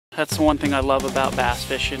That's the one thing I love about bass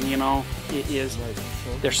fishing, you know,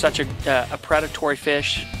 they're such a predatory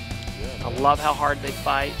fish. I love how hard they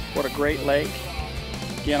fight. What a great lake.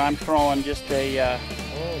 Again, I'm throwing just a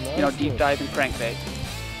deep diving crankbait.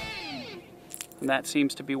 And that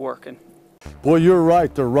seems to be working. Boy, you're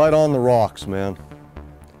right. They're right on the rocks, man.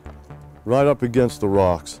 Right up against the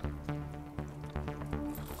rocks.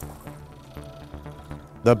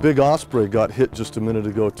 That big osprey got hit just a minute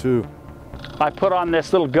ago, too. I put on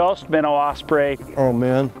this little ghost minnow osprey. Oh,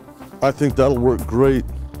 man. I think that'll work great.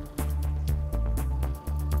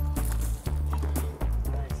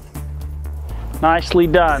 Nicely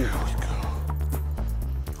done.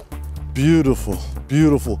 Beautiful,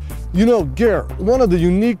 beautiful. You know, Garrett, one of the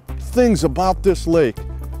unique things about this lake,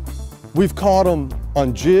 we've caught them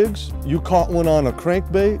on jigs. You caught one on a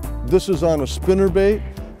crankbait. This is on a spinnerbait.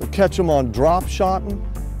 We catch them on drop shotting.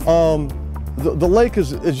 The lake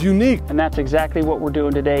is unique. And that's exactly what we're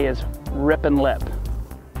doing today, is rip and lip.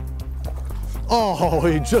 Oh,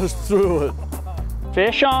 he just threw it.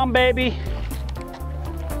 Fish on, baby.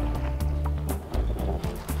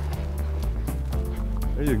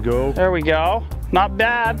 There you go. There we go. Not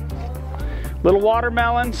bad. Little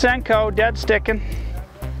watermelon, Senko, dead sticking.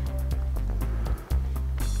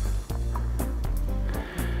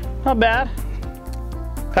 Not bad.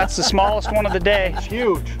 That's the smallest one of the day. It's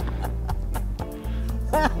huge.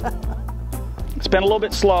 It's been a little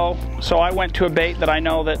bit slow, so I went to a bait that I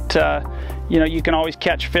know that you can always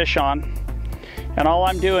catch fish on. And all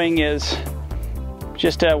I'm doing is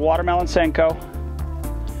just a watermelon Senko,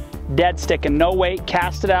 dead sticking, no weight,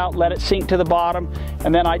 cast it out, let it sink to the bottom,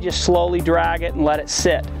 and then I just slowly drag it and let it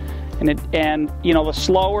sit. And the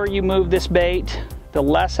slower you move this bait, the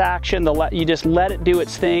less action, you just let it do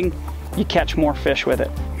its thing, you catch more fish with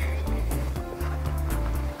it.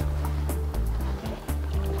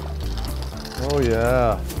 Oh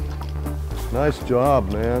yeah, nice job,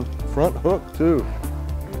 man. Front hook too.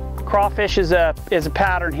 Crawfish is a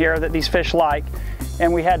pattern here that these fish like,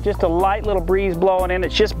 and we had just a light little breeze blowing in.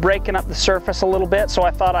 It's just breaking up the surface a little bit, so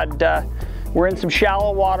I thought we're in some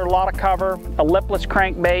shallow water, a lot of cover. A lipless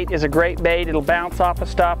crankbait is a great bait. It'll bounce off of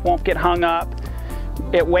stuff, won't get hung up.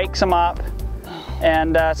 It wakes them up,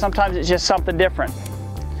 and sometimes it's just something different.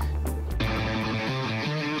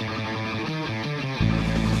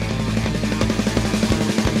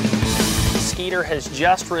 Skeeter has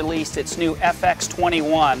just released its new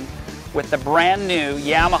FX21 with the brand new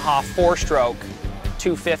Yamaha 4-stroke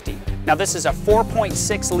 250. Now this is a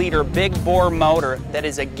 4.6 liter big bore motor that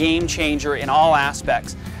is a game changer in all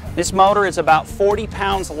aspects. This motor is about 40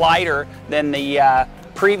 pounds lighter than the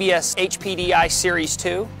previous HPDI Series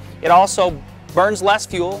 2. It also burns less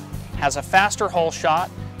fuel, has a faster hole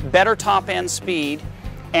shot, better top end speed,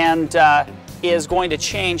 and is going to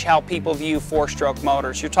change how people view 4-stroke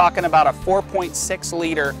motors. You're talking about a 4.6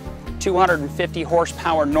 liter 250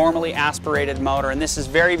 horsepower normally aspirated motor, and this is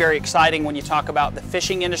very, very exciting when you talk about the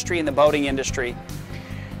fishing industry and the boating industry.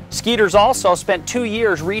 Skeeter's also spent 2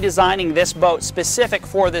 years redesigning this boat specific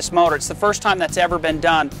for this motor. It's the first time that's ever been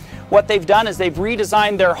done. What they've done is they've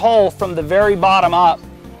redesigned their hull from the very bottom up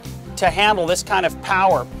to handle this kind of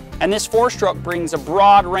power. And this 4-stroke brings a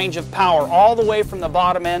broad range of power all the way from the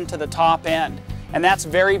bottom end to the top end. And that's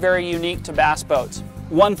very, very unique to bass boats.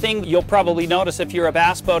 One thing you'll probably notice if you're a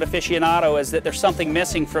bass boat aficionado is that there's something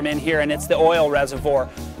missing from in here, and it's the oil reservoir.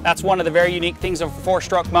 That's one of the very unique things of a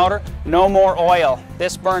 4-stroke motor. No more oil.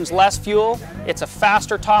 This burns less fuel, it's a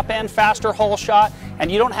faster top end, faster hole shot,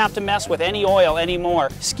 and you don't have to mess with any oil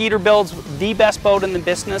anymore. Skeeter builds the best boat in the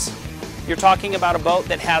business. You're talking about a boat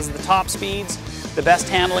that has the top speeds, the best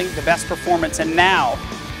handling, the best performance, and now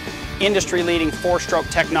industry-leading 4-stroke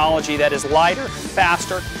technology that is lighter,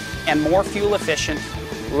 faster, and more fuel efficient,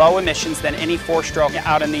 low emissions than any 4-stroke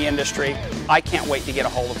out in the industry. I can't wait to get a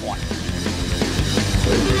hold of one.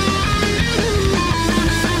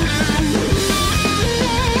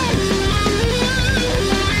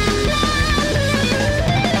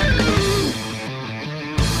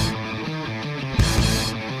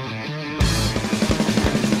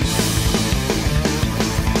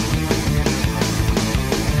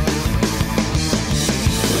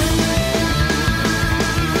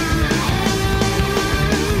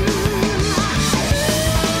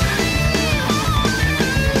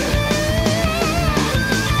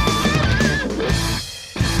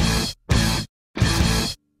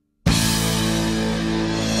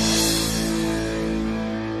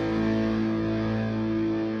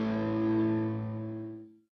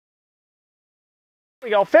 Here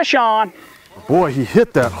we go, fish on. Boy, he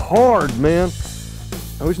hit that hard, man.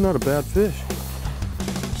 Oh, he's not a bad fish.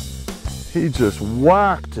 He just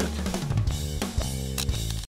whacked it.